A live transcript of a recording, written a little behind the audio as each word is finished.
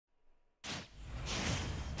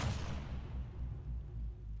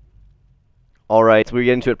Alright, so we're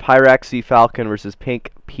getting to it. Pyraxy Falcon versus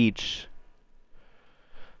Pink Peach.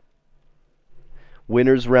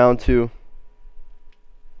 Winners round 2.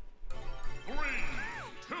 3,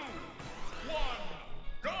 2, 1,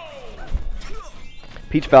 go!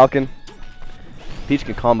 Peach Falcon. Peach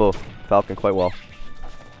can combo Falcon quite well.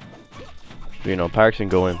 You know, Pyraxy can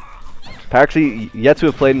go in. Pyraxy yet to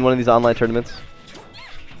have played in one of these online tournaments.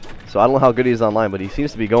 So I don't know how good he is online, but he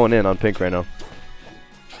seems to be going in on Pink right now.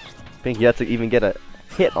 Pink yet to even get a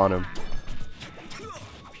hit on him.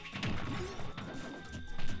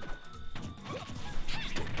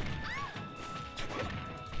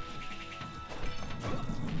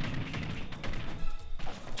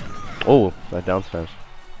 Oh, that down smash.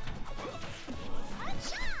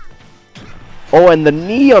 Oh, and the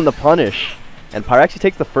knee on the punish. And Pyraxy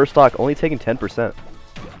takes the first stock, only taking 10%.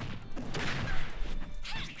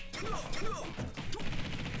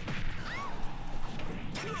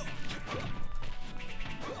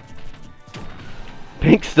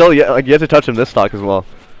 Pink still, yeah, like you have to touch him this stock as well.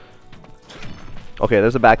 Okay,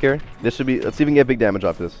 there's a back air. This should be, let's see if we can get big damage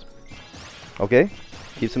off this. Okay,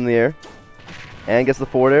 keeps him in the air. And gets the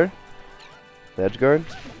forward air. The edge guard.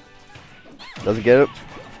 Doesn't get it.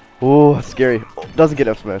 Ooh, that's scary. Oh, doesn't get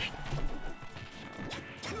F smashed.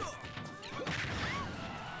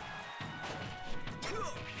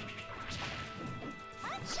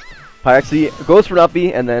 Pyraxy goes for an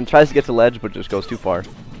uppy and then tries to get to ledge but just goes too far.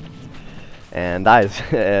 And dies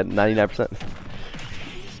at 99%.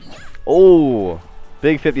 Oh,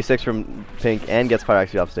 big 56 from Pink and gets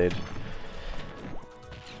Pyraxy off stage.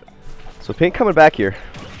 So Pink coming back here.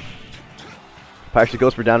 Pyraxy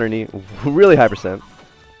goes for downer knee, really high percent.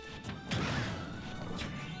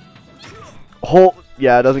 Oh,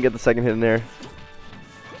 yeah, it doesn't get the second hit in there.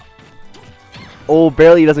 Oh,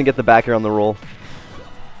 barely doesn't get the back air on the roll.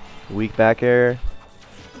 Weak back air.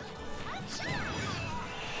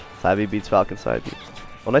 Side B beats Falcon side B.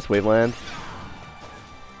 Oh, nice wave land.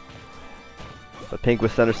 But Pink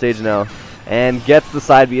with center stage now. And gets the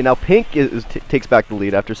side B. And now Pink takes back the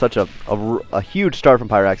lead after such a huge start from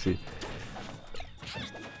Pyraxy.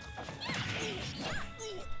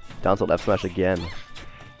 Down tilt F smash again.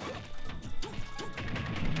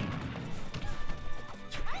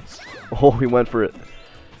 Oh, he went for it.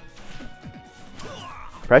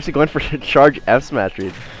 We're actually going for a charge F smash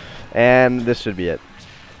read. And this should be it.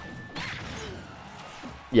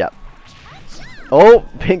 Yeah. Oh,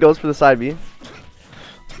 Pink goes for the side B.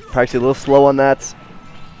 Pyraxy a little slow on that.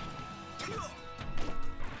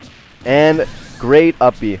 And great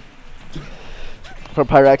up B from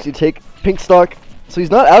Pyraxy. Take Pink stock. So he's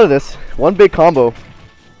not out of this. One big combo.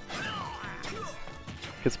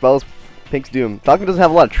 It spells Pink's doom. Falcon doesn't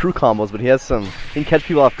have a lot of true combos, but he has some. He can catch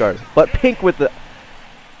people off guard. But Pink with the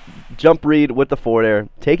jump read with the forward air.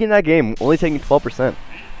 Taking that game, only taking 12%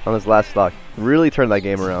 on his last stock. Really turned that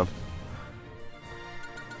game around.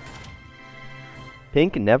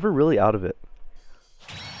 Pink never really out of it.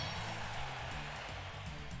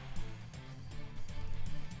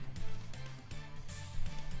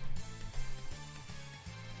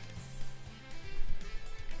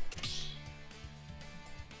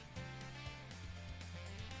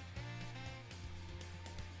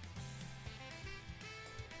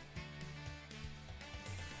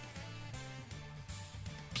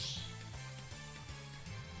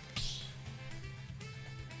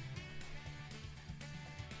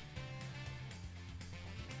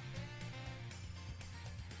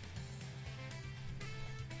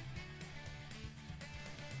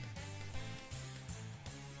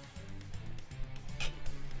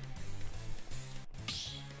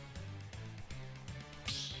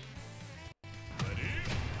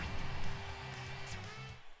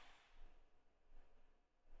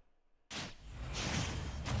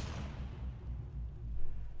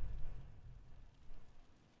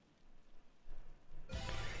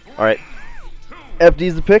 Alright,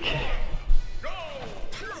 FD's the pick.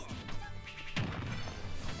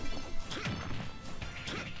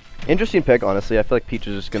 Interesting pick, honestly. I feel like Peach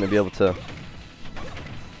is just going to be able to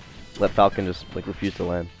let Falcon just like refuse to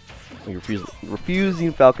land. Like,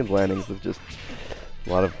 refusing Falcon's landings with just a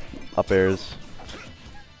lot of up airs.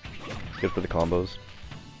 Good for the combos.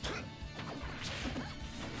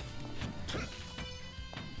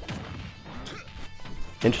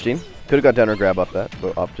 Interesting. Could have got downer grab off that,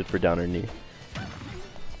 but opted for downer knee.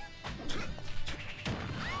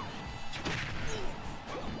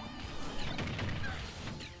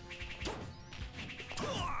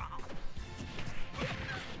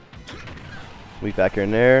 Weak back here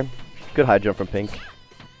and there. Good high jump from Pink.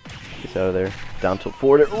 Gets out of there. Down tilt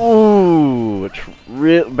forward. Ooh!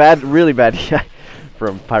 Really bad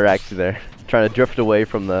from Pyraxy there. trying to drift away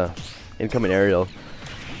from the incoming aerial.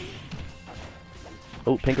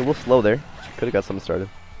 Oh, Pink a little slow there. Could have got something started.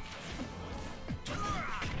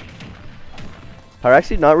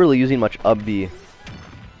 Pyraxy not really using much up B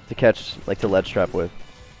to catch, like to ledge trap with.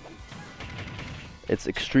 It's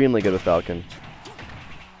extremely good with Falcon.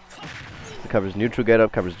 It covers neutral get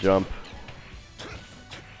up, covers jump.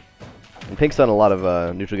 And Pink's done a lot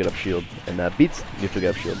of neutral get up shield, and beats neutral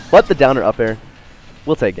get up shield. But the downer up air,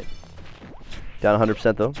 we'll take it. Down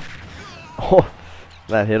 100% though. Oh,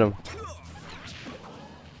 that hit him.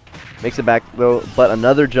 Makes it back though, but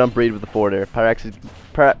another jump read with the forward air.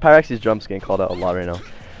 Pyraxy's jump's getting called out a lot right now.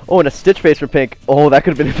 Oh, and a stitch face for Pink. Oh, that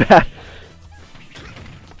could have been bad.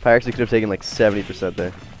 Pyraxy could have taken like 70%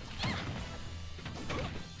 there.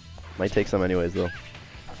 Might take some anyways though.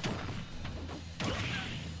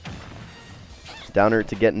 Downer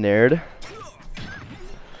to get nared.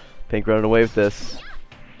 Pink running away with this.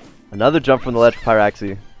 Another jump from the ledge for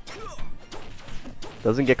Pyraxy.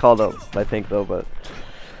 Doesn't get called out by Pink though, but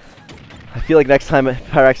I feel like next time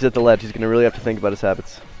Pyraxy's at the ledge, he's going to really have to think about his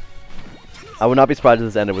habits. I would not be surprised if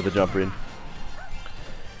this ended with a jump read.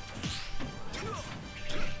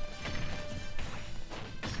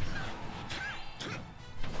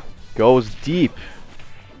 Goes deep.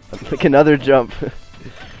 Like another jump.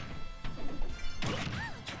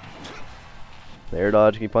 Air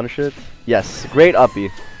dodge, can you punish it? Yes, great uppie.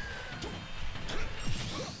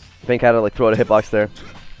 Pink had to like throw out a hitbox there.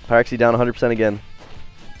 Pyraxy down 100% again.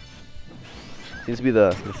 Seems to be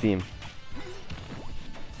the theme.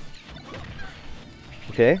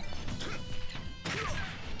 Okay.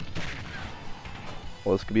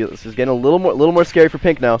 Well, this is getting a little more scary for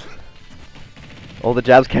Pink now. Oh, the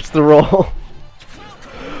jabs catch the roll.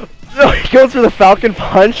 No, he goes for the Falcon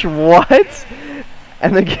punch. What?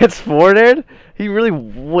 And then gets forward aired? He really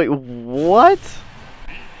wait. What?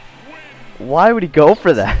 Why would he go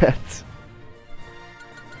for that?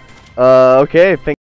 Okay, Pink.